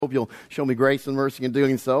Hope you'll show me grace and mercy in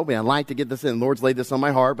doing so. I'd like to get this in. The Lord's laid this on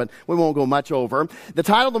my heart, but we won't go much over. The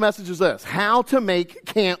title of the message is this: How to Make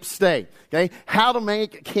Camp Stay. Okay? How to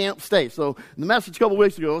make camp stay. So the message a couple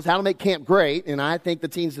weeks ago was how to make camp great, and I think the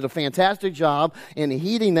teens did a fantastic job in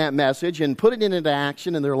heeding that message and putting it into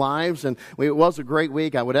action in their lives, and it was a great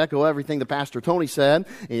week. I would echo everything that Pastor Tony said,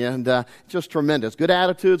 and just tremendous. Good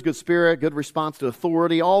attitudes, good spirit, good response to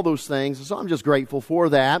authority, all those things. So I'm just grateful for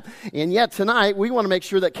that. And yet tonight, we want to make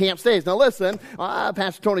sure that camp stays. Now listen,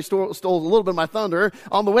 Pastor Tony stole a little bit of my thunder.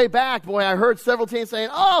 On the way back, boy, I heard several teens saying,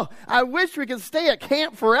 "Oh, I wish we could stay at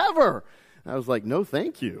camp forever." I was like, no,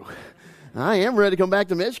 thank you. I am ready to come back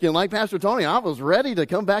to Michigan. Like Pastor Tony, I was ready to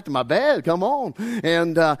come back to my bed. Come on.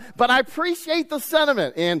 But I appreciate the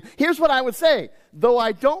sentiment. And here's what I would say. Though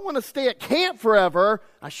I don't want to stay at camp forever,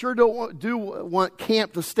 I sure do want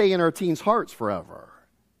camp to stay in our teens' hearts forever.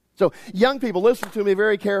 So, young people, listen to me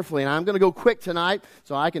very carefully, and I'm going to go quick tonight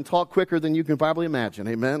so I can talk quicker than you can probably imagine.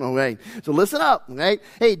 Amen? All right. So, listen up. Okay?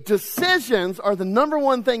 Hey, decisions are the number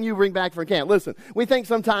one thing you bring back from camp. Listen, we think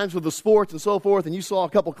sometimes with the sports and so forth, and you saw a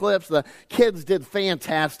couple clips, the kids did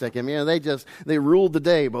fantastic. I mean, they ruled the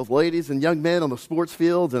day, both ladies and young men on the sports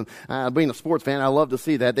fields, and being a sports fan, I love to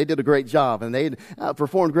see that. They did a great job, and they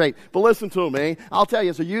performed great. But listen to me. I'll tell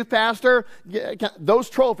you, as a youth pastor,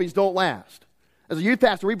 those trophies don't last. As a youth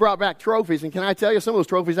pastor, we brought back trophies, and can I tell you, some of those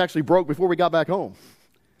trophies actually broke before we got back home.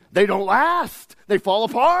 They don't last. They fall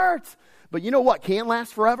apart. But you know what can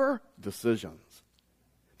last forever? Decisions.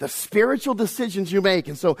 The spiritual decisions you make.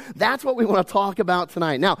 And so that's what we want to talk about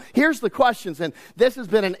tonight. Now, here's the questions, and this has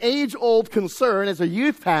been an age-old concern as a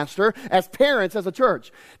youth pastor, as parents, as a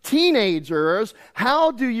church. Teenagers,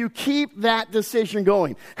 how do you keep that decision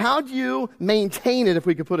going? How do you maintain it, if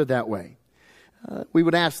we could put it that way? We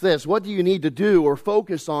would ask this: what do you need to do or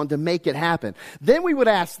focus on to make it happen? Then we would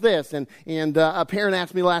ask this, and a parent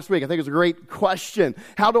asked me last week, I think it was a great question: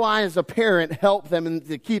 how do I as a parent help them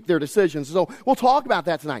to keep their decisions? So we'll talk about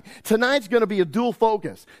that tonight. Tonight's going to be a dual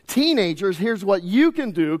focus. Teenagers, here's what you can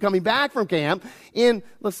do coming back from camp.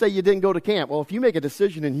 Let's say you didn't go to camp. Well, if you make a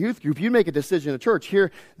decision in youth group, you make a decision at church,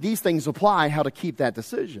 here, these things apply, how to keep that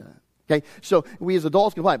decision. Okay, so we as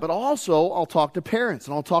adults can apply, but also I'll talk to parents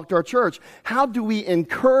and I'll talk to our church. How do we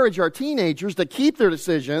encourage our teenagers to keep their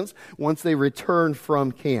decisions once they return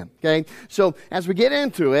from camp? Okay, so as we get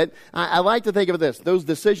into it, I like to think of this: those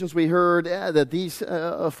decisions we heard that these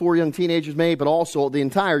 4 young teenagers made, but also the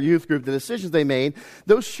entire youth group, the decisions they made,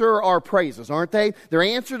 those sure are praises, aren't they? They're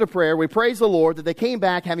answer to prayer. We praise the Lord that they came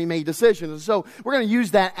back having made decisions. And so we're going to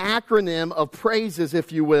use that acronym of praises,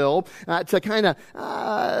 if you will, to kind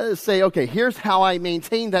of say, okay, here's how I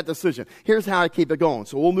maintain that decision. Here's how I keep it going.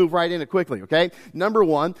 So we'll move right in it quickly, okay? Number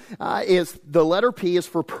one is the letter P is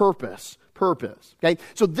for purpose. Purpose, okay?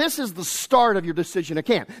 So this is the start of your decision at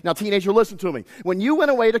camp. Now, teenager, listen to me. When you went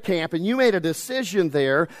away to camp and you made a decision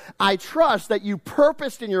there, I trust that you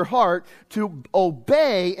purposed in your heart to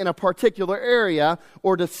obey in a particular area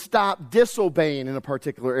or to stop disobeying in a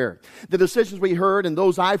particular area. The decisions we heard and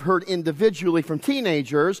those I've heard individually from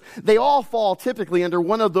teenagers, they all fall typically under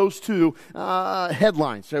one of those two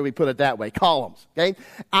headlines, shall we put it that way, columns, okay?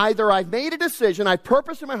 Either I've made a decision, I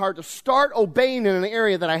purposed in my heart to start obeying in an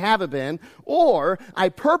area that I haven't been, or I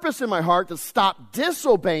purpose in my heart to stop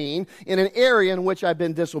disobeying in an area in which I've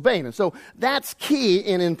been disobeying. And so that's key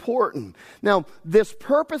and important. Now, this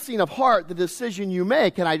purposing of heart, the decision you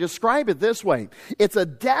make, can I describe it this way? It's a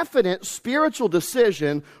definite spiritual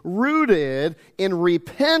decision rooted in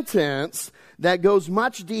repentance that goes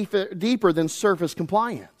much deeper than surface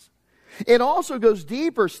compliance. It also goes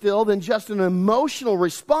deeper still than just an emotional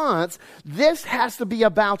response. This has to be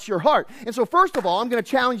about your heart. And so first of all, I'm going to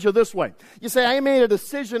challenge you this way. You say, I made a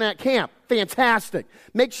decision at camp. Fantastic.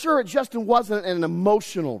 Make sure it just wasn't an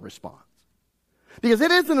emotional response. Because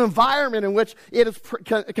it is an environment in which it is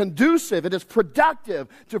conducive, it is productive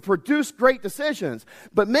to produce great decisions.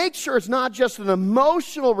 But make sure it's not just an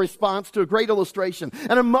emotional response to a great illustration,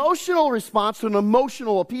 an emotional response to an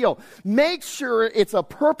emotional appeal. Make sure it's a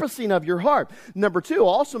purposing of your heart. Number two,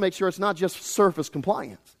 also make sure it's not just surface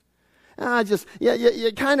compliance.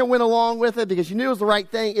 You kind of went along with it because you knew it was the right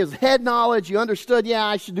thing. It was head knowledge. You understood,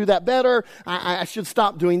 I should do that better. I should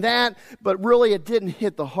stop doing that. But really, it didn't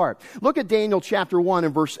hit the heart. Look at Daniel chapter 1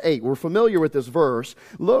 and verse 8. We're familiar with this verse.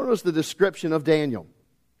 Notice the description of Daniel.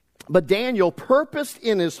 But Daniel purposed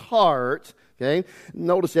in his heart, Okay,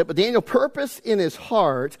 notice it. But Daniel purposed in his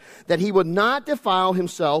heart that he would not defile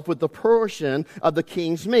himself with the portion of the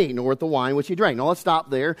king's meat, nor with the wine which he drank. Now let's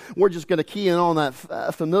stop there. We're just going to key in on that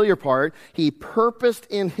familiar part. He purposed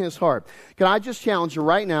in his heart. Can I just challenge you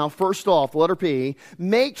right now, first off, letter P,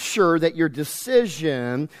 make sure that your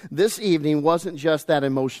decision this evening wasn't just that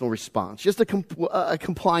emotional response, just a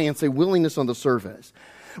compliance, a willingness on the surface.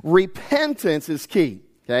 Repentance is key.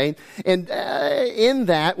 Okay, and in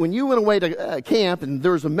that, when you went away to camp and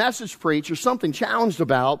there was a message preached or something challenged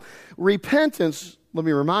about, repentance, let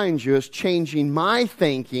me remind you, is changing my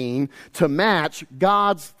thinking to match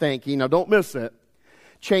God's thinking. Now, don't miss it.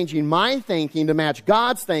 Changing my thinking to match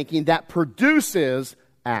God's thinking that produces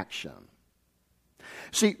action.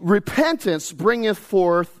 See, repentance bringeth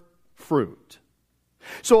forth fruit.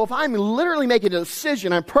 So if I'm literally making a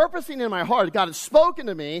decision, I'm purposing in my heart, God has spoken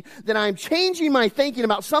to me, then I'm changing my thinking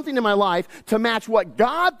about something in my life to match what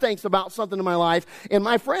God thinks about something in my life. And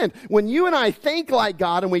my friend, when you and I think like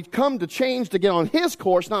God and we come to change to get on His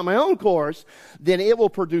course, not my own course, then it will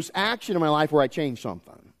produce action in my life where I change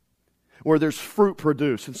something, where there's fruit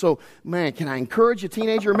produced. And so, man, can I encourage you,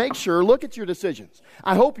 teenager, make sure, look at your decisions.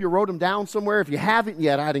 I hope you wrote them down somewhere. If you haven't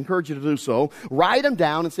yet, I'd encourage you to do so. Write them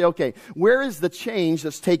down and say, okay, where is the change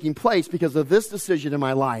that's taking place because of this decision in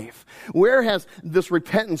my life? Where has this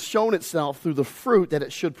repentance shown itself through the fruit that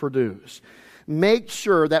it should produce? Make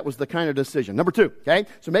sure that was the kind of decision. Number two, okay?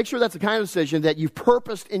 So make sure that's the kind of decision that you've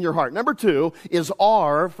purposed in your heart. Number two is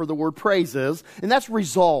R for the word praises, and that's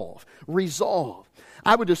resolve. Resolve.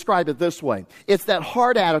 I would describe it this way. It's that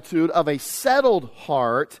heart attitude of a settled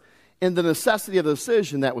heart in the necessity of the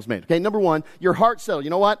decision that was made. Okay, number one, your heart settled. You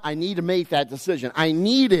know what? I need to make that decision. I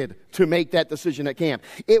needed to make that decision at camp.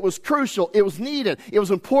 It was crucial. It was needed. It was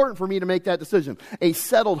important for me to make that decision. A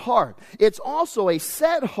settled heart. It's also a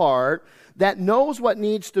set heart that knows what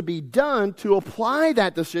needs to be done to apply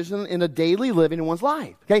that decision in a daily living in one's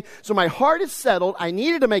life. Okay, so my heart is settled. I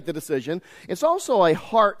needed to make the decision. It's also a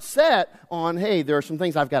heart set on, hey, there are some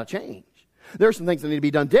things I've got to change. There are some things that need to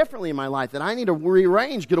be done differently in my life that I need to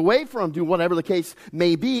rearrange, get away from, do whatever the case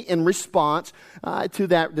may be in response to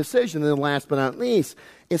that decision. And then last but not least,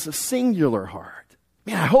 it's a singular heart.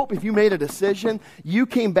 Man, I hope if you made a decision, you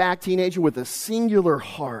came back, teenager, with a singular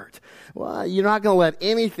heart. Well, you're not going to let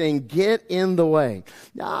anything get in the way.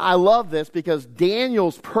 I love this because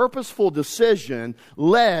Daniel's purposeful decision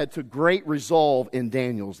led to great resolve in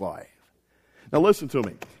Daniel's life. Now listen to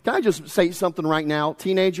me. Can I just say something right now?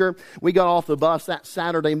 Teenager, we got off the bus that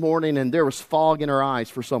Saturday morning and there was fog in our eyes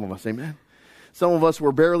for some of us. Amen? Some of us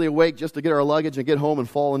were barely awake just to get our luggage and get home and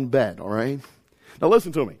fall in bed, all right? Now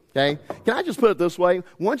listen to me, okay? Can I just put it this way?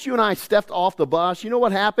 Once you and I stepped off the bus, you know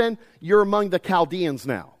what happened? You're among the Chaldeans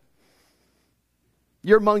now.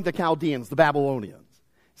 You're among the Chaldeans, the Babylonians.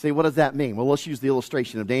 Say, what does that mean? Well, let's use the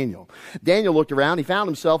illustration of Daniel. Daniel looked around. He found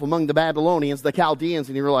himself among the Babylonians, the Chaldeans,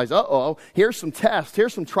 and he realized, uh-oh, here's some tests.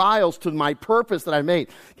 Here's some trials to my purpose that I made.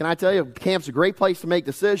 Can I tell you, camp's a great place to make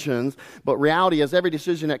decisions, but reality is every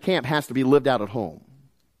decision at camp has to be lived out at home.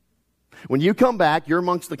 When you come back, you're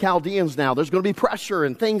amongst the Chaldeans now. There's going to be pressure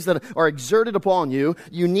and things that are exerted upon you.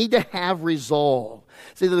 You need to have resolve.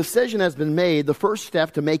 See, the decision has been made. The first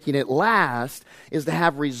step to making it last is to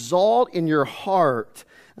have resolve in your heart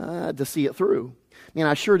to see it through. Man,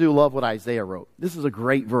 I sure do love what Isaiah wrote. This is a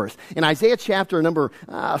great verse. In Isaiah chapter number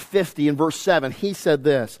 50 and verse 7, he said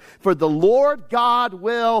this, "For the Lord God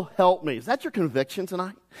will help me." Is that your conviction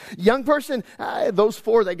tonight? Young person, those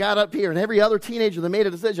four that got up here and every other teenager that made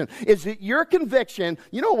a decision, is it your conviction,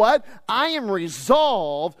 you know what? I am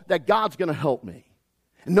resolved that God's going to help me.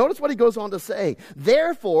 And notice what he goes on to say.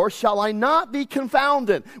 "Therefore shall I not be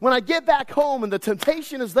confounded." When I get back home and the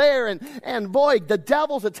temptation is there and boy, the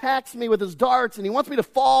devil's attacks me with his darts and he wants me to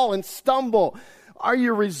fall and stumble. Are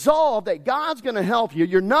you resolved that God's going to help you?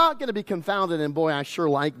 You're not going to be confounded. And boy, I sure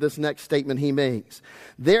like this next statement he makes.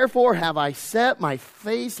 "Therefore have I set my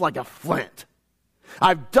face like a flint."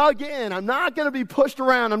 I've dug in. I'm not going to be pushed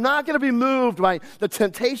around. I'm not going to be moved by the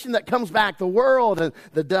temptation that comes back, the world and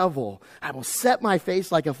the devil. I will set my face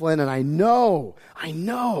like a flint, and I know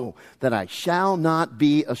that I shall not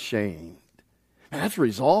be ashamed. Man, that's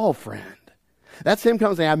resolve, friend. That's him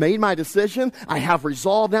coming saying, I made my decision. I have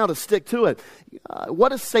resolve now to stick to it. What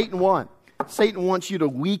does Satan want? Satan wants you to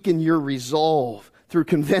weaken your resolve through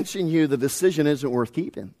convincing you the decision isn't worth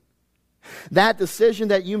keeping. That decision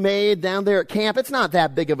that you made down there at camp, it's not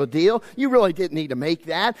that big of a deal. You really didn't need to make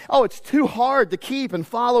that. Oh, it's too hard to keep and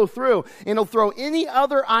follow through. And he'll throw any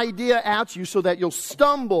other idea at you so that you'll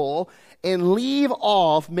stumble and leave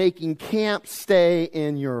off making camp stay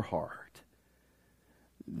in your heart.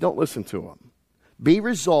 Don't listen to him. Be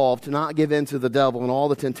resolved to not give in to the devil and all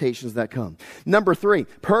the temptations that come. Number 3,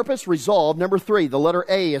 purpose, resolve. Number 3, the letter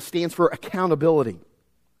A stands for accountability.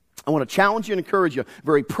 I want to challenge you and encourage you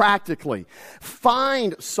very practically.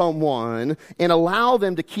 Find someone and allow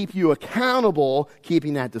them to keep you accountable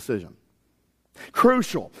keeping that decision.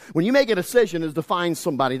 Crucial. When you make a decision is to find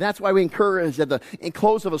somebody. That's why we encourage at the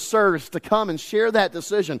close of a service to come and share that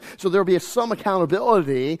decision. So there'll be some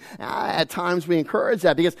accountability. At times we encourage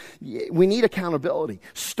that because we need accountability.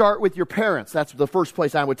 Start with your parents. That's the first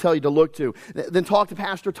place I would tell you to look to. Then talk to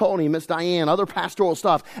Pastor Tony, Miss Diane, other pastoral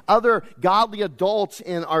staff, other godly adults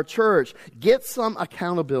in our church. Get some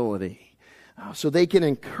accountability so they can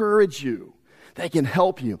encourage you. They can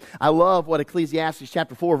help you. I love what Ecclesiastes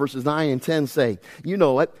chapter 4, verses 9 and 10 say. You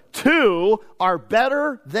know it. 2 are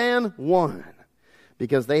better than 1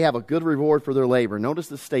 because they have a good reward for their labor. Notice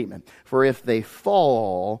the statement. For if they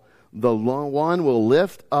fall, the one will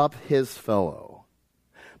lift up his fellow.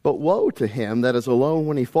 But woe to him that is alone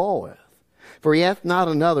when he falleth. For he hath not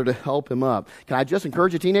another to help him up. Can I just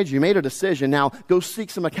encourage you, teenagers? You made a decision. Now go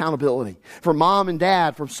seek some accountability. From mom and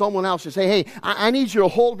dad, from someone else. Just say, hey, I need you to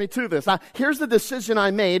hold me to this. Here's the decision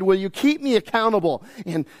I made. Will you keep me accountable?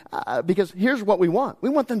 And because here's what we want. We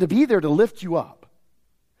want them to be there to lift you up.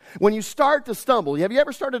 When you start to stumble, have you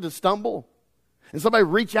ever started to stumble? And somebody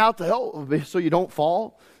reach out to help so you don't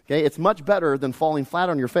fall? Okay, it's much better than falling flat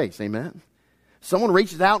on your face. Amen? Someone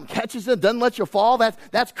reaches out and catches it, doesn't let you fall.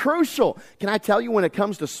 That's crucial. Can I tell you, when it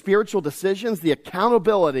comes to spiritual decisions, the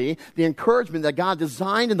accountability, the encouragement that God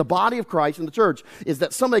designed in the body of Christ in the church is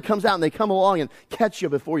that somebody comes out and they come along and catch you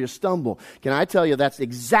before you stumble. Can I tell you, that's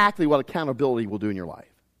exactly what accountability will do in your life.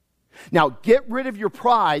 Now, get rid of your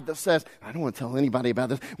pride that says, I don't want to tell anybody about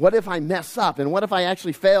this. What if I mess up? And what if I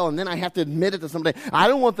actually fail? And then I have to admit it to somebody. I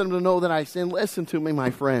don't want them to know that I sin. Listen to me, my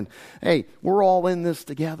friend. Hey, we're all in this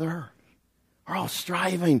together. We're all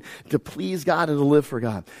striving to please God and to live for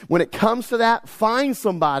God. When it comes to that, find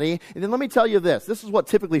somebody. And then let me tell you this. This is what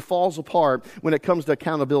typically falls apart when it comes to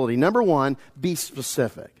accountability. Number 1, be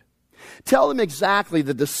specific. Tell them exactly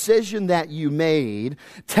the decision that you made.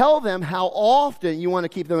 Tell them how often you want to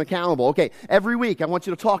keep them accountable. Okay, every week I want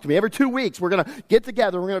you to talk to me. Every 2 weeks we're going to get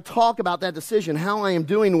together. We're going to talk about that decision, how I am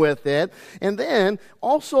doing with it. And then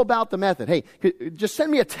also about the method. Hey, just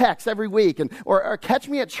send me a text every week or catch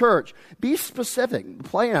me at church. Be specific.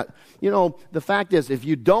 Plan. You know, the fact is, if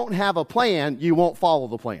you don't have a plan, you won't follow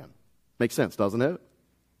the plan. Makes sense, doesn't it?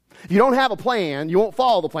 If you don't have a plan, you won't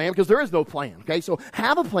follow the plan because there is no plan. Okay, so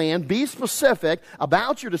have a plan, be specific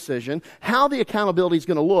about your decision, how the accountability is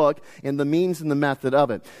going to look, and the means and the method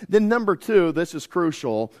of it. Then number 2, this is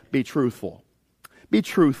crucial, be truthful. Be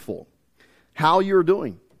truthful. How you're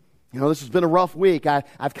doing. You know, this has been a rough week.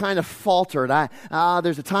 I've kind of faltered.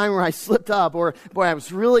 There's a time where I slipped up, or boy, I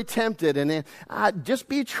was really tempted. And then, just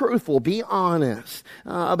be truthful, be honest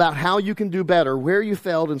about how you can do better, where you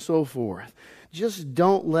failed, and so forth. Just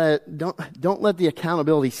don't let the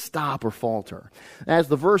accountability stop or falter. As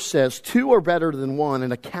the verse says, 2 are better than 1,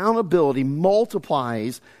 and accountability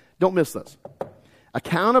multiplies. Don't miss this.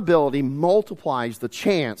 Accountability multiplies the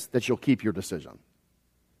chance that you'll keep your decision.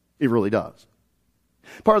 It really does.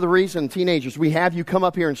 Part of the reason, teenagers, we have you come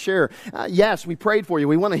up here and share. Yes, we prayed for you.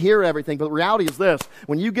 We want to hear everything. But the reality is this.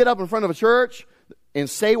 When you get up in front of a church and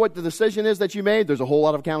say what the decision is that you made, there's a whole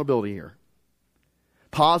lot of accountability here.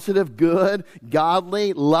 Positive, good,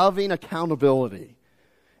 godly, loving accountability.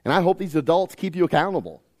 And I hope these adults keep you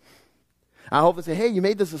accountable. I hope they say, hey, you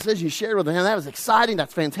made this decision, you shared with them. That was exciting.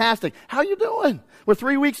 That's fantastic. How you doing? We're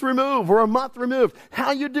 3 weeks removed. We're a month removed.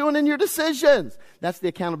 How you doing in your decisions? That's the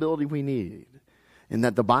accountability we need. And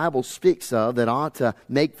that the Bible speaks of that ought to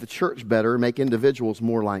make the church better, make individuals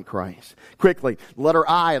more like Christ. Quickly, letter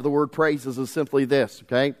I of the word praises is simply this,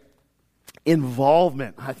 okay?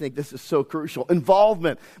 Involvement. I think this is so crucial.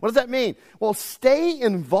 Involvement. What does that mean? Well, stay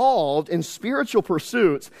involved in spiritual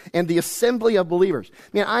pursuits and the assembly of believers. I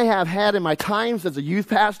mean, I have had in my times as a youth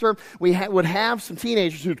pastor, we would have some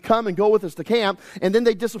teenagers who'd come and go with us to camp, and then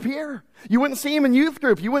they'd disappear. You wouldn't see them in youth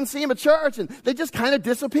group. You wouldn't see them at church, and they just kind of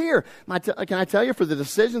disappear. Can I tell you, for the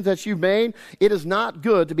decisions that you've made, it is not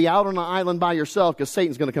good to be out on an island by yourself because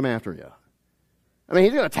Satan's going to come after you. I mean,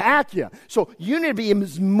 he's going to attack you. So you need to be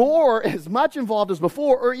as much involved as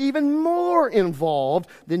before, or even more involved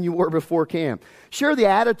than you were before camp. Share the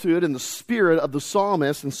attitude and the spirit of the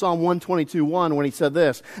psalmist in Psalm 122:1 when he said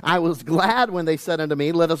this, I was glad when they said unto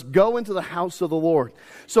me, let us go into the house of the Lord.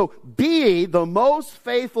 So be the most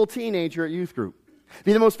faithful teenager at youth group.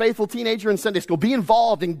 Be the most faithful teenager in Sunday school. Be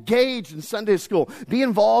involved, engaged in Sunday school. Be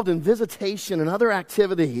involved in visitation and other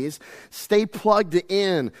activities. Stay plugged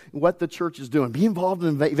in what the church is doing. Be involved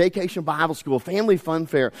in vacation Bible school, family fun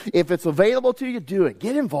fair. If it's available to you, do it.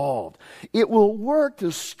 Get involved. It will work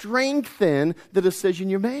to strengthen the decision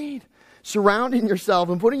you made. Surrounding yourself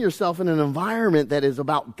and putting yourself in an environment that is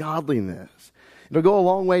about godliness. It'll go a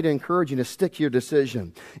long way to encourage you to stick to your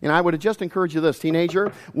decision. And I would just encourage you this,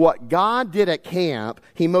 teenager. What God did at camp,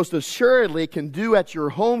 He most assuredly can do at your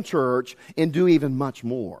home church and do even much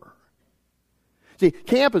more. See,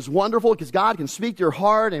 camp is wonderful because God can speak to your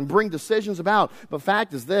heart and bring decisions about. But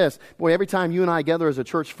fact is this, boy, every time you and I gather as a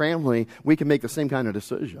church family, we can make the same kind of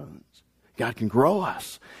decisions. God can grow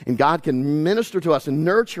us, and God can minister to us and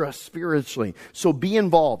nurture us spiritually. So be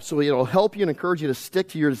involved. So it'll help you and encourage you to stick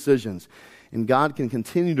to your decisions. And God can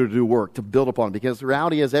continue to do work to build upon it. Because the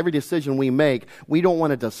reality is, every decision we make, we don't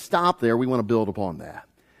want it to stop there. We want to build upon that.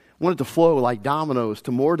 We want it to flow like dominoes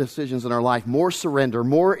to more decisions in our life, more surrender,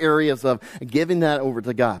 more areas of giving that over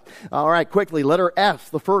to God. All right, quickly, letter S.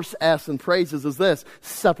 The first S in praises is this: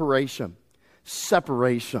 separation.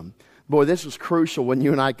 Separation. Boy, this is crucial when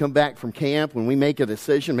you and I come back from camp, when we make a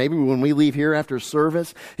decision, maybe when we leave here after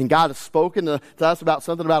service, and God has spoken to us about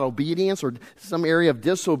something about obedience or some area of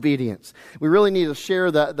disobedience. We really need to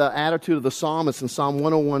share the attitude of the psalmist in Psalm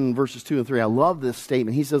 101, verses 2 and 3. I love this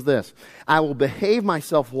statement. He says this: I will behave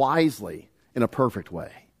myself wisely in a perfect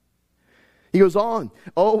way. He goes on,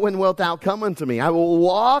 oh, when wilt thou come unto me? I will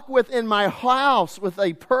walk within my house with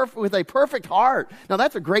a perfect heart. Now,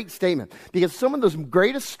 that's a great statement, because some of the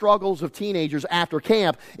greatest struggles of teenagers after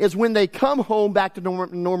camp is when they come home back to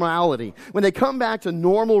normality, when they come back to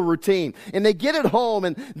normal routine, and they get at home,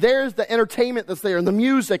 and there's the entertainment that's there, and the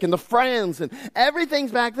music, and the friends, and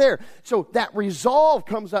everything's back there. So that resolve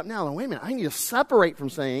comes up now. Wait a minute, I need to separate from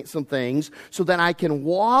some things so that I can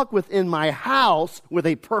walk within my house with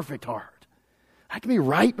a perfect heart. I can be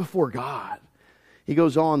right before God. He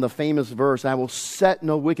goes on, the famous verse, I will set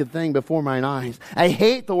no wicked thing before mine eyes. I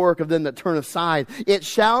hate the work of them that turn aside. It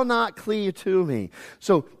shall not cleave to me.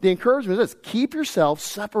 So the encouragement is this: keep yourself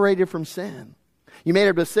separated from sin. You made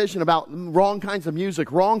a decision about wrong kinds of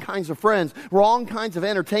music, wrong kinds of friends, wrong kinds of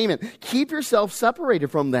entertainment. Keep yourself separated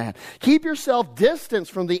from that. Keep yourself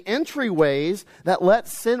distanced from the entryways that let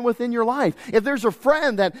sin within your life. If there's a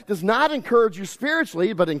friend that does not encourage you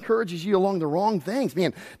spiritually, but encourages you along the wrong things,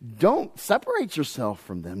 man, don't separate yourself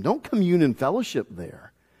from them. Don't commune in fellowship there.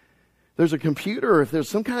 There's a computer, if there's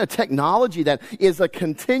some kind of technology that is a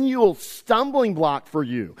continual stumbling block for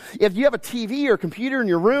you. If you have a TV or computer in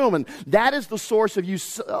your room and that is the source of you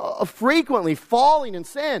frequently falling in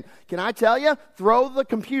sin, can I tell you, throw the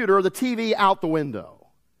computer or the TV out the window.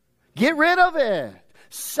 Get rid of it.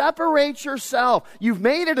 Separate yourself. You've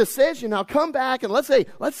made a decision. Now come back and let's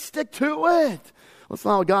stick to it. Let's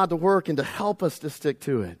allow God to work and to help us to stick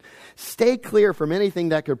to it. Stay clear from anything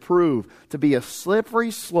that could prove to be a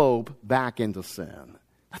slippery slope back into sin.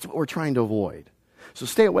 That's what we're trying to avoid. So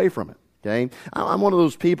stay away from it, okay? I'm one of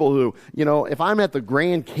those people who, if I'm at the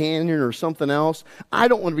Grand Canyon or something else, I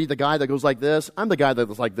don't want to be the guy that goes like this. I'm the guy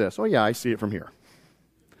that's like this. Oh, yeah, I see it from here.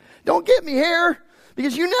 Don't get me here.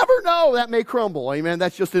 Because you never know, that may crumble. Amen.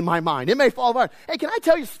 That's just in my mind. It may fall apart. Hey, can I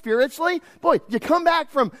tell you spiritually? Boy, you come back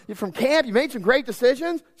from camp, you made some great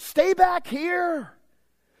decisions. Stay back here.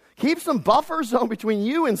 Keep some buffer zone between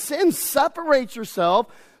you and sin. Separate yourself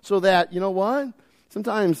so that, you know what?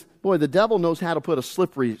 Sometimes, boy, the devil knows how to put a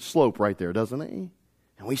slippery slope right there, doesn't he?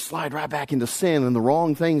 And we slide right back into sin and the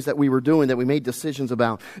wrong things that we were doing that we made decisions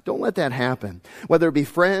about. Don't let that happen. Whether it be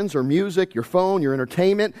friends or music, your phone, your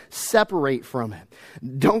entertainment, separate from it.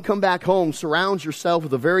 Don't come back home. Surround yourself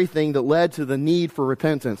with the very thing that led to the need for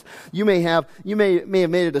repentance. You may have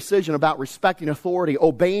made a decision about respecting authority,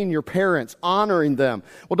 obeying your parents, honoring them.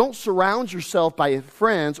 Well, don't surround yourself by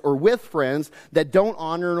friends or with friends that don't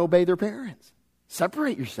honor and obey their parents.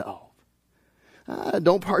 Separate yourself.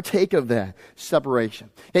 Don't partake of that separation.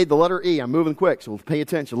 Hey, the letter E, I'm moving quick, so pay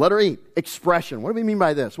attention. Letter E, expression. What do we mean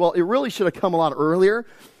by this? Well, it really should have come a lot earlier,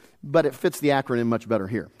 but it fits the acronym much better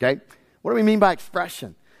here, okay? What do we mean by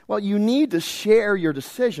expression? Well, you need to share your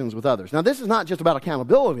decisions with others. Now, this is not just about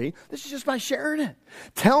accountability. This is just by sharing it.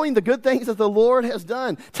 Telling the good things that the Lord has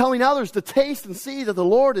done. Telling others to taste and see that the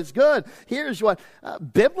Lord is good. Here's what,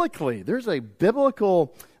 biblically, there's a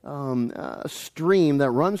biblical stream that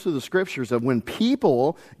runs through the scriptures of when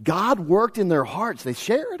God worked in their hearts, they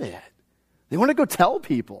shared it. They want to go tell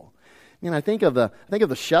people. And I think of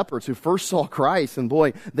the shepherds who first saw Christ, and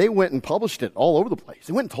boy, they went and published it all over the place.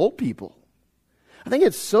 They went and told people. I think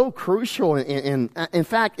it's so crucial, and in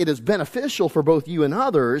fact, it is beneficial for both you and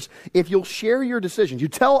others if you'll share your decisions. You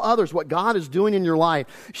tell others what God is doing in your life,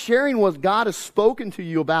 sharing what God has spoken to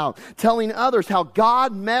you about, telling others how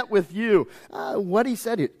God met with you, what He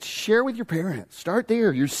said. Share with your parents. Start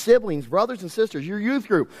there. Your siblings, brothers and sisters, your youth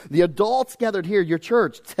group, the adults gathered here, your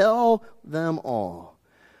church. Tell them all.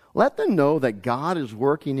 Let them know that God is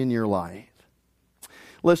working in your life.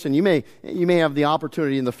 Listen, you may have the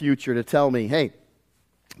opportunity in the future to tell me, hey,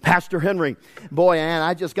 Pastor Henry, boy, man,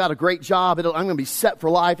 I just got a great job. I'm going to be set for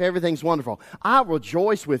life. Everything's wonderful. I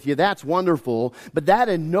rejoice with you. That's wonderful. But that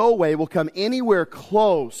in no way will come anywhere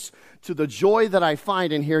close to the joy that I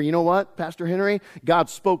find in here. You know what, Pastor Henry? God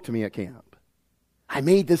spoke to me at camp. I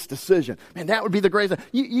made this decision. Man, that would be the greatest.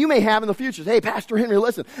 You may have in the future, hey, Pastor Henry,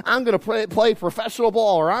 listen, I'm going to play professional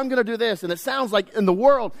ball, or I'm going to do this. And it sounds like in the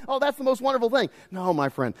world, oh, that's the most wonderful thing. No, my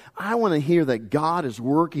friend, I want to hear that God is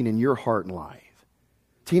working in your heart and life.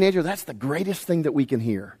 Teenager, that's the greatest thing that we can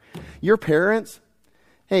hear. Your parents,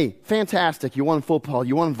 hey, fantastic. You won football.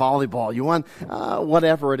 You won volleyball. You won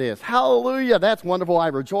whatever it is. Hallelujah. That's wonderful. I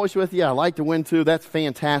rejoice with you. I like to win too. That's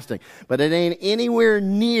fantastic. But it ain't anywhere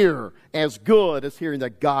near as good as hearing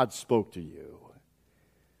that God spoke to you.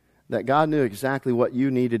 That God knew exactly what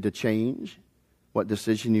you needed to change, what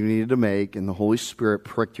decision you needed to make, and the Holy Spirit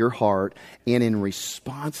pricked your heart. And in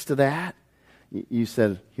response to that, you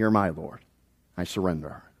said, "Here am I, Lord. I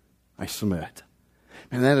surrender. I submit."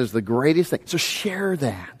 And that is the greatest thing. So share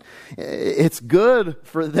that. It's good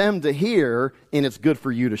for them to hear, and it's good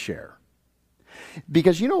for you to share.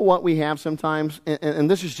 Because you know what we have sometimes, and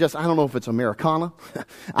this is just, I don't know if it's Americana.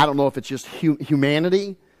 I don't know if it's just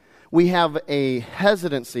humanity. We have a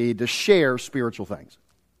hesitancy to share spiritual things.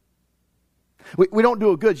 We don't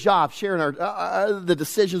do a good job sharing the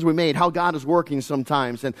decisions we made, how God is working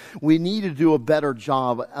sometimes, and we need to do a better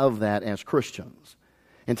job of that as Christians.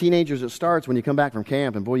 And teenagers, it starts when you come back from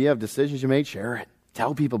camp, and boy, you have decisions you made, share it.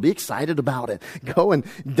 Tell people, be excited about it. Go and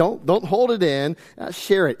don't hold it in.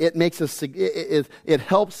 Share it. It makes us. It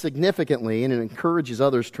helps significantly, and it encourages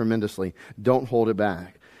others tremendously. Don't hold it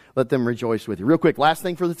back. Let them rejoice with you. Real quick, last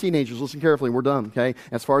thing for the teenagers. Listen carefully. We're done, okay?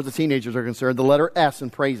 As far as the teenagers are concerned, the letter S in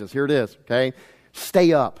praises. Here it is, okay?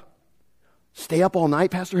 Stay up. Stay up all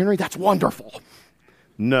night, Pastor Henry? That's wonderful.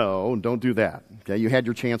 No, don't do that, okay? You had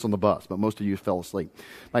your chance on the bus, but most of you fell asleep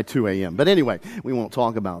by 2 a.m. But anyway, we won't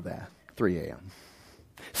talk about that. 3 a.m.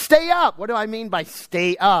 Stay up. What do I mean by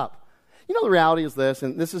stay up? You know, the reality is this,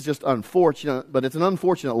 and this is just unfortunate, but it's an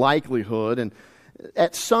unfortunate likelihood, and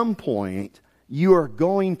at some point, you are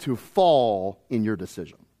going to fall in your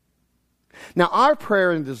decision. Now, our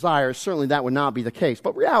prayer and desire, certainly that would not be the case.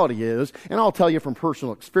 But reality is, and I'll tell you from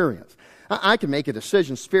personal experience, I can make a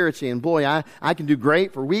decision spiritually, and boy, I can do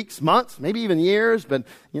great for weeks, months, maybe even years. But,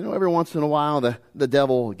 you know, every once in a while, the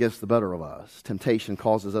devil gets the better of us. Temptation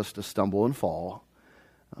causes us to stumble and fall.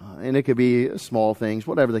 And it could be small things,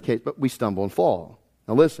 whatever the case, but we stumble and fall.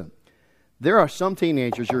 Now, listen, there are some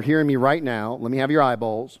teenagers, you're hearing me right now. Let me have your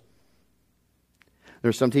eyeballs.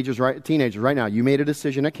 There's some teenagers right now. You made a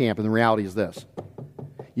decision at camp, and the reality is this.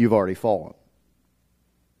 You've already fallen.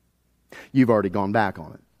 You've already gone back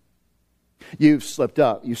on it. You've slipped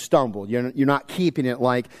up. You stumbled. You're not keeping it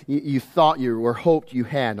like you thought you or hoped you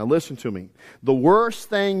had. Now listen to me. The worst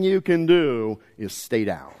thing you can do is stay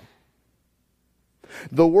down.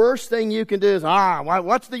 The worst thing you can do is,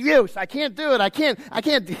 what's the use? I can't do it. I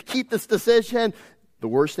can't keep this decision. The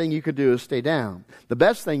worst thing you could do is stay down. The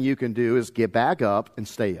best thing you can do is get back up and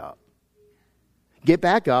stay up. Get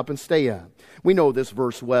back up and stay up. We know this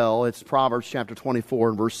verse well. It's Proverbs chapter 24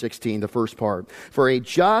 and verse 16, the first part. For a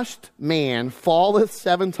just man falleth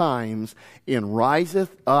 7 times and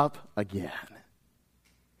riseth up again.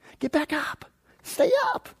 Get back up. Stay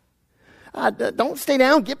up. Don't stay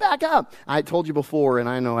down. Get back up. I told you before, and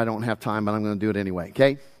I know I don't have time, but I'm going to do it anyway,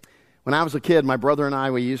 okay? When I was a kid, my brother and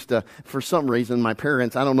I, we used to, for some reason, my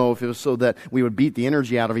parents, I don't know if it was so that we would beat the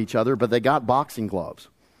energy out of each other, but they got boxing gloves.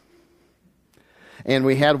 And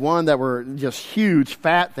we had one that were just huge,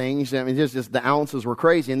 fat things. I mean, just the ounces were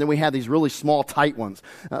crazy. And then we had these really small, tight ones,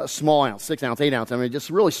 small ounce, 6 ounce, 8 ounce. I mean,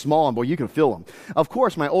 just really small, and boy, you can feel them. Of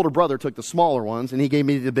course, my older brother took the smaller ones, and he gave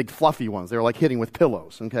me the big, fluffy ones. They were like hitting with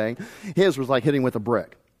pillows, okay? His was like hitting with a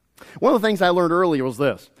brick. One of the things I learned earlier was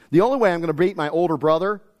this. The only way I'm going to beat my older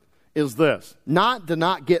brother is this. Not to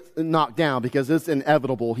not get knocked down, because it's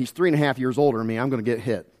inevitable. He's 3.5 years older than me. I'm going to get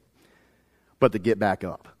hit. But to get back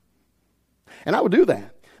up. And I would do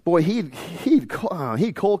that. Boy, he'd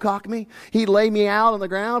cold cock me. He'd lay me out on the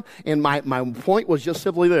ground. And my point was just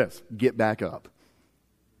simply this. Get back up.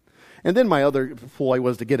 And then my other ploy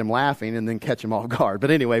was to get him laughing and then catch him off guard.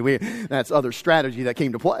 But anyway, that's other strategy that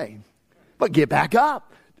came to play. But get back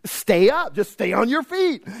up. Stay up. Just stay on your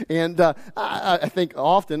feet. And I think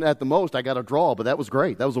often at the most I got a draw, but that was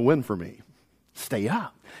great. That was a win for me. Stay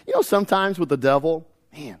up. You know, sometimes with the devil,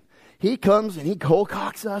 man, he comes and he cold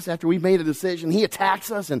cocks us after we've made a decision. He attacks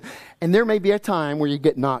us, and there may be a time where you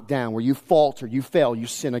get knocked down, where you falter, you fail, you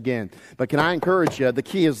sin again. But can I encourage you, the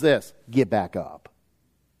key is this: get back up.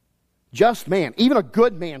 Just man, even a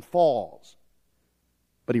good man falls,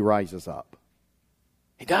 but he rises up.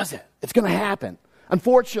 He does it. It's going to happen.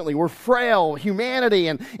 Unfortunately, we're frail. Humanity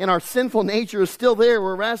and our sinful nature is still there.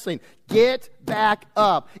 We're wrestling. Get back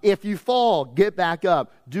up. If you fall, get back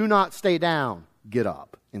up. Do not stay down. Get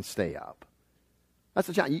up and stay up. That's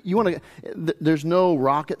the challenge. You want to. There's no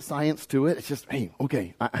rocket science to it. It's just, hey,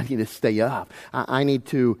 okay, I need to stay up. I need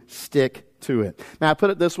to stick to it. Now, I put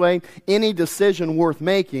it this way: any decision worth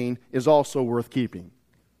making is also worth keeping.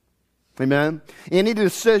 Amen? Any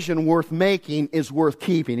decision worth making is worth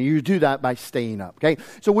keeping. And you do that by staying up. Okay?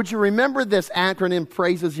 So would you remember this acronym,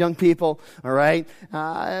 PRAISES, young people? All right?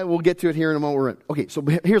 We'll get to it here in a moment. Okay, so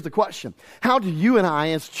here's the question. How do you and I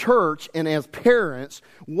as church and as parents,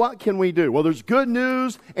 what can we do? Well, there's good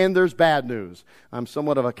news and there's bad news. I'm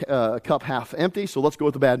somewhat of a cup half empty, so let's go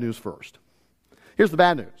with the bad news first. Here's the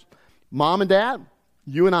bad news. Mom and Dad,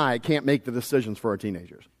 you and I can't make the decisions for our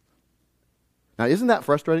teenagers. Now, isn't that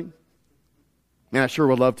frustrating? Man, I sure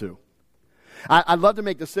would love to. I'd love to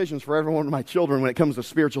make decisions for every one of my children when it comes to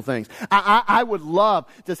spiritual things. I would love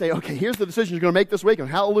to say, okay, here's the decision you're going to make this week, and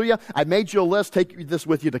hallelujah, I made you a list, take this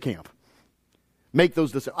with you to camp. Make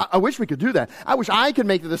those decisions. I wish we could do that. I wish I could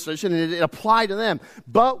make the decision and it apply to them,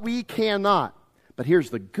 but we cannot. But here's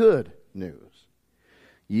the good news.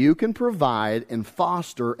 You can provide and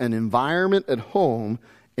foster an environment at home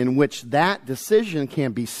in which that decision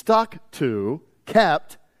can be stuck to,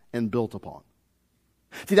 kept, and built upon.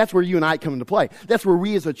 See, that's where you and I come into play. That's where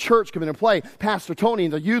we as a church come into play. Pastor Tony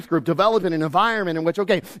and the youth group developing an environment in which,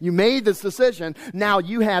 okay, you made this decision. Now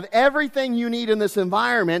you have everything you need in this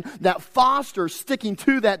environment that fosters sticking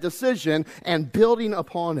to that decision and building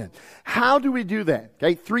upon it. How do we do that?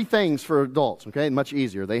 Okay, 3 things for adults, okay? Much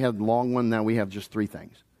easier. They had a long one, now we have just 3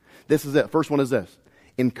 things. This is it. First one is this: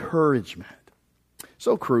 encouragement.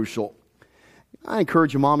 So crucial. I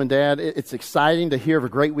encourage you, Mom and Dad, it's exciting to hear of a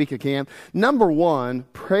great week of camp. Number 1,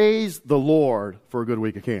 praise the Lord for a good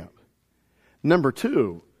week of camp. Number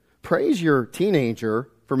 2, praise your teenager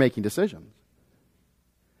for making decisions.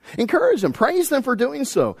 Encourage them. Praise them for doing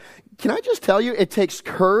so. Can I just tell you, it takes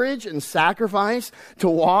courage and sacrifice to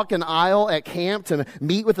walk an aisle at camp, to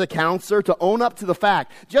meet with a counselor, to own up to the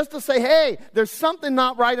fact. Just to say, hey, there's something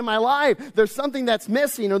not right in my life. There's something that's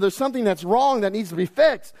missing, or there's something that's wrong that needs to be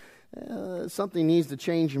fixed. Something needs to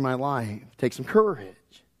change in my life. Take some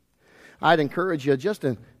courage. I'd encourage you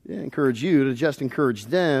to just encourage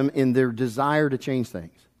them in their desire to change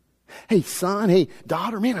things. Hey, son, hey,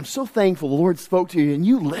 daughter, man, I'm so thankful the Lord spoke to you and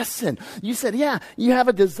you listened. You said, yeah, you have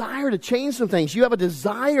a desire to change some things. You have a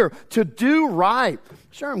desire to do right.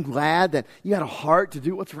 Sure, I'm glad that you had a heart to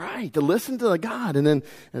do what's right, to listen to God. And then,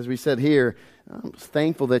 as we said here, I'm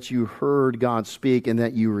thankful that you heard God speak and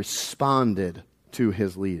that you responded to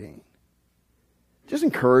His leading. Just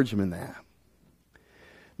encourage them in that.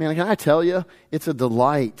 Man, can I tell you, it's a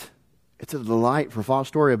delight. It's a delight for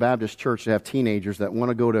Fostoria Baptist Church to have teenagers that want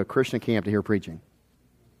to go to a Christian camp to hear preaching.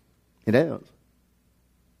 It is.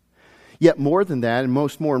 Yet more than that, and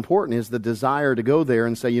more important, is the desire to go there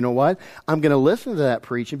and say, you know what? I'm going to listen to that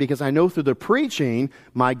preaching because I know through the preaching,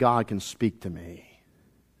 my God can speak to me.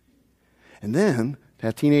 And then to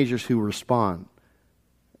have teenagers who respond.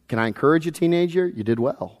 Can I encourage you, teenager? You did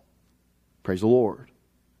well. Praise the Lord.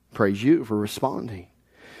 Praise you for responding.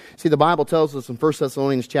 See, the Bible tells us in 1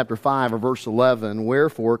 Thessalonians chapter 5 or verse 11,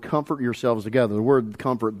 wherefore comfort yourselves together. The word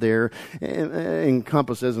comfort there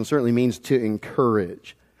encompasses and certainly means to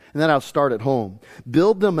encourage. And then I'll start at home.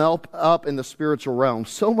 Build them up in the spiritual realm.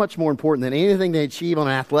 So much more important than anything they achieve on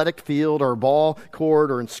an athletic field or a ball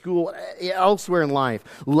court or in school, elsewhere in life.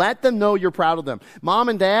 Let them know you're proud of them. Mom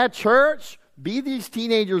and Dad, church, be these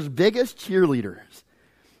teenagers' biggest cheerleaders.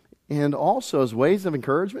 And also, as ways of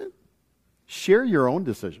encouragement, share your own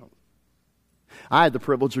decision. I had the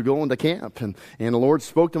privilege of going to camp, and the Lord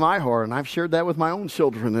spoke to my heart, and I've shared that with my own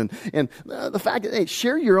children. And the fact that, hey,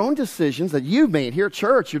 share your own decisions that you've made here at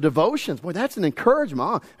church, your devotions. Boy, that's an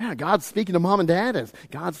encouragement. Man, God's speaking to Mom and Dad as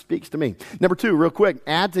God speaks to me. Number 2, real quick,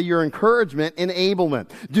 add to your encouragement enablement.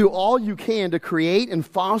 Do all you can to create and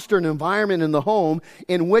foster an environment in the home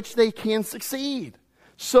in which they can succeed.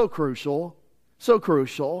 So crucial. So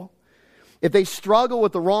crucial. If they struggle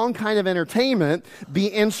with the wrong kind of entertainment, be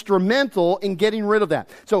instrumental in getting rid of that.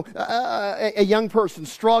 So a young person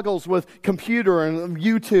struggles with computer and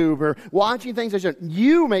YouTube or watching things.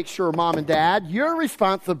 You make sure, mom and dad, your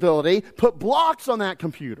responsibility, put blocks on that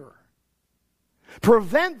computer.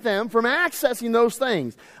 Prevent them from accessing those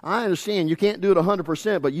things. I understand you can't do it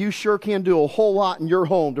 100%, but you sure can do a whole lot in your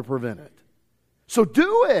home to prevent it. So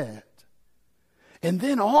do it. And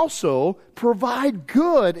then also provide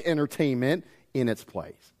good entertainment in its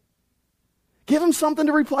place. Give them something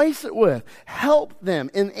to replace it with. Help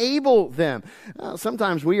them. Enable them.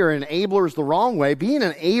 Sometimes we are enablers the wrong way. Be an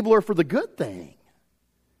enabler for the good thing.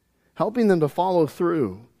 Helping them to follow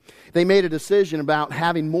through. They made a decision about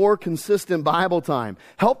having more consistent Bible time.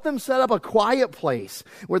 Help them set up a quiet place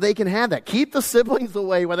where they can have that. Keep the siblings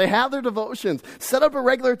away where they have their devotions. Set up a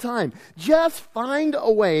regular time. Just find a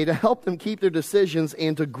way to help them keep their decisions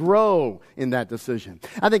and to grow in that decision.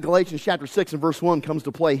 I think Galatians chapter 6 and verse 1 comes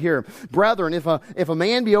to play here. Brethren, if a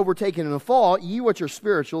man be overtaken in a fault, ye which are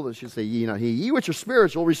spiritual, that should say ye, not he, ye which are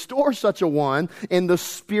spiritual, restore such a one in the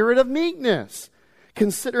spirit of meekness,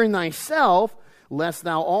 considering thyself, lest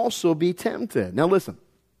thou also be tempted. Now listen.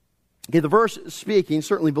 Okay, the verse is speaking,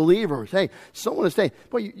 certainly believers. Hey, someone is saying,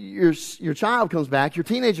 boy, your child comes back, your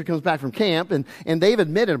teenager comes back from camp, and they've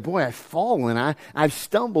admitted, boy, I've fallen, I've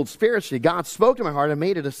stumbled spiritually. God spoke to my heart, I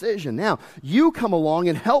made a decision. Now, you come along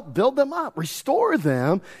and help build them up, restore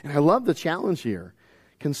them. And I love the challenge here.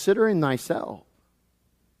 Considering thyself.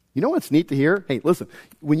 You know what's neat to hear? Hey, listen,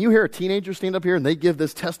 when you hear a teenager stand up here and they give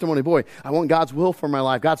this testimony, boy, I want God's will for my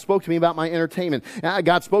life. God spoke to me about my entertainment.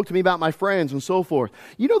 God spoke to me about my friends and so forth.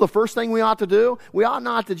 You know the first thing we ought to do? We ought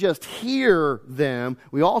not to just hear them.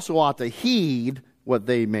 We also ought to heed what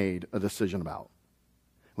they made a decision about.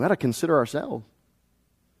 We ought to consider ourselves.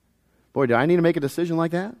 Boy, do I need to make a decision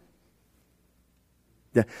like that?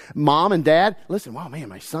 Yeah. Mom and dad, listen, wow, man,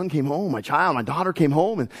 my son came home, my daughter came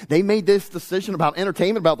home, and they made this decision about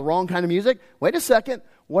entertainment, about the wrong kind of music. Wait a second,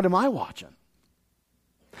 what am I watching?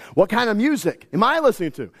 What kind of music am I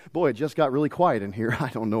listening to? Boy, it just got really quiet in here. I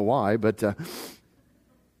don't know why, but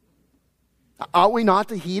are we not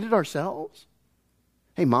to heed it ourselves?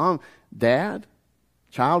 Hey, mom, dad,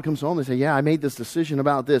 child comes home, they say, yeah, I made this decision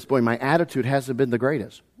about this. Boy, my attitude hasn't been the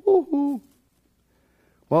greatest. Woo-hoo.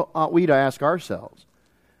 Well, ought we to ask ourselves,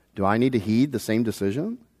 do I need to heed the same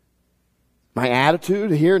decision? My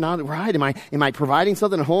attitude here, not right. Am I providing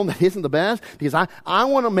something at home that isn't the best? Because I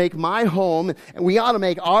want to make my home, and we ought to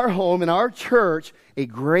make our home and our church a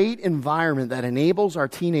great environment that enables our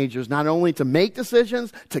teenagers not only to make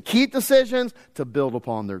decisions, to keep decisions, to build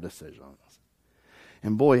upon their decisions.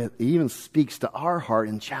 And boy, it even speaks to our heart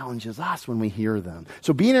and challenges us when we hear them.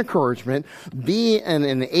 So be an encouragement, be an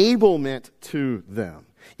enablement to them.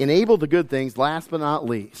 Enable the good things, last but not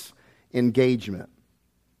least, engagement.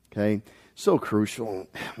 Okay? So crucial.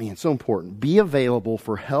 Man, so important. Be available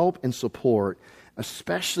for help and support,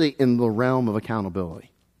 especially in the realm of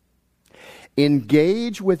accountability.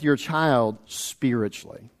 Engage with your child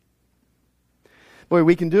spiritually. Boy,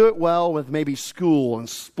 we can do it well with maybe school and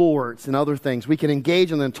sports and other things. We can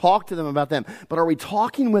engage and then talk to them about them. But are we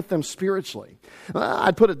talking with them spiritually?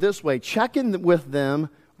 I'd put it this way. Check in with them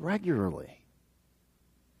regularly.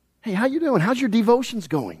 Hey, how you doing? How's your devotions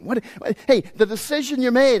going? Hey, the decision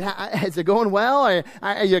you made, is it going well?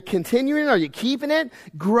 Are you continuing? Are you keeping it?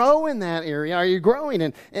 Grow in that area. Are you growing?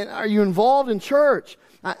 And are you involved in church?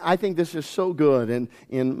 I think this is so good.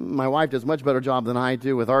 And my wife does a much better job than I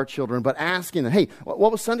do with our children. But asking them, hey,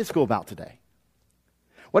 what was Sunday school about today?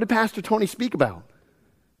 What did Pastor Tony speak about?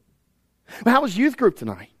 How was youth group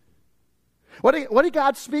tonight? What did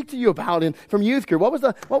God speak to you about from youth group? What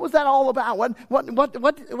was that all about?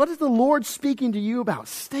 What is the Lord speaking to you about?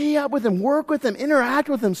 Stay up with Him, work with Him, interact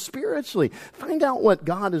with Him spiritually. Find out what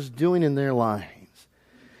God is doing in their lives.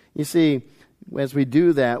 You see, as we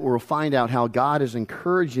do that, we'll find out how God is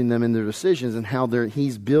encouraging them in their decisions and how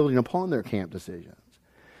He's building upon their camp decisions.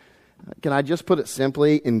 Can I just put it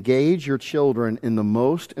simply? Engage your children in the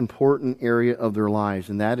most important area of their lives,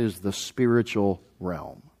 and that is the spiritual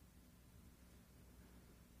realm.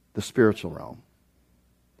 The spiritual realm.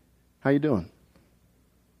 How you doing?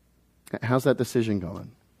 How's that decision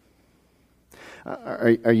going?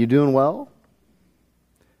 Are you doing well?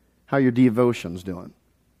 How are your devotions doing?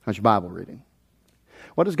 How's your Bible reading?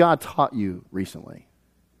 What has God taught you recently?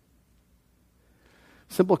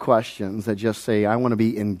 Simple questions that just say, I want to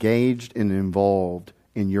be engaged and involved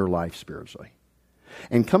in your life spiritually.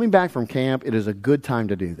 And coming back from camp, it is a good time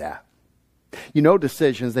to do that. You know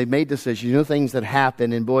decisions, they've made decisions, you know things that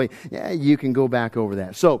happen, and boy, you can go back over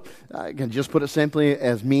that. So, I can just put it simply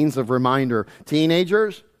as means of reminder.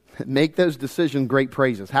 Teenagers, Make those decisions great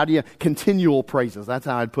praises. How do you continual praises? That's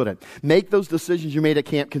how I'd put it. Make those decisions you made at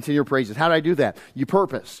camp continual praises. How do I do that? You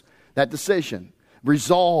purpose that decision.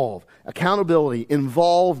 Resolve, accountability,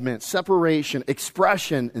 involvement, separation,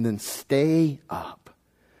 expression, and then stay up.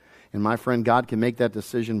 And my friend, God can make that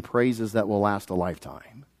decision praises that will last a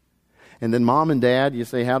lifetime. And then mom and dad, you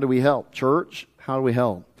say, how do we help? Church, how do we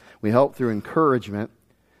help? We help through encouragement.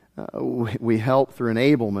 We help through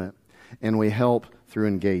enablement. And we help through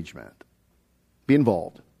engagement. Be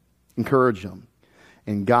involved. Encourage them.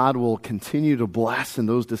 And God will continue to bless in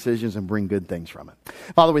those decisions and bring good things from it.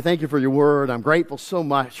 Father, we thank you for your word. I'm grateful so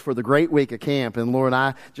much for the great week of camp. And Lord,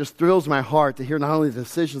 I just thrills my heart to hear not only the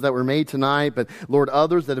decisions that were made tonight, but Lord,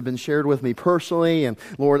 others that have been shared with me personally, and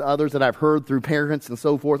Lord, others that I've heard through parents and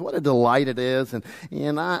so forth. What a delight it is. And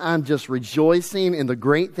I'm just rejoicing in the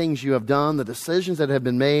great things you have done, the decisions that have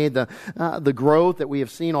been made, the growth that we have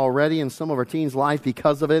seen already in some of our teens' life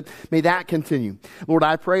because of it. May that continue. Lord,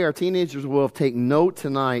 I pray our teenagers will take note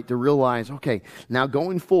tonight to realize, okay, now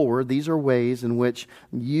going forward, these are ways in which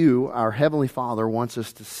you, our Heavenly Father, wants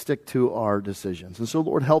us to stick to our decisions. And so,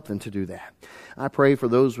 Lord, help them to do that. I pray for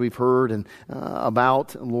those we've heard and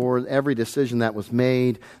about, Lord, every decision that was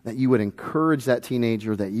made, that you would encourage that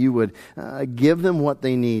teenager, that you would give them what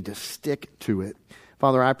they need to stick to it.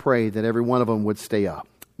 Father, I pray that every one of them would stay up,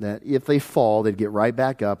 that if they fall, they'd get right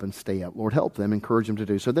back up and stay up. Lord, help them, encourage them to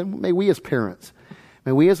do so. Then may we as parents,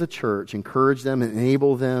 may we as a church encourage them,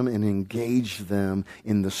 enable them, and engage them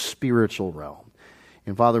in the spiritual realm.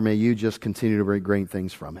 And Father, may you just continue to bring great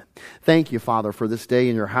things from it. Thank you, Father, for this day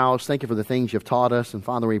in your house. Thank you for the things you've taught us. And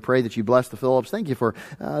Father, we pray that you bless the Phillips. Thank you for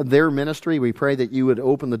their ministry. We pray that you would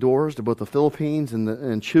open the doors to both the Philippines and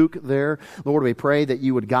Chuuk there. Lord, we pray that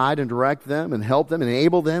you would guide and direct them and help them and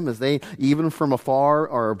enable them as they, even from afar,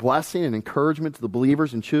 are a blessing and encouragement to the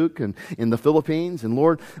believers in Chuuk and in the Philippines. And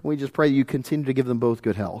Lord, we just pray that you continue to give them both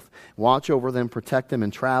good health. Watch over them, protect them in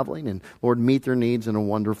traveling, and Lord, meet their needs in a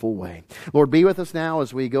wonderful way. Lord, be with us now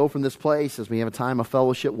as we go from this place, as we have a time of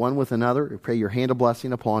fellowship one with another. We pray your hand of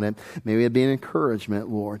blessing upon it. May it be an encouragement,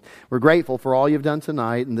 Lord. We're grateful for all you've done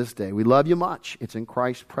tonight and this day. We love you much. It's in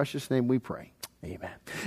Christ's precious name we pray. Amen.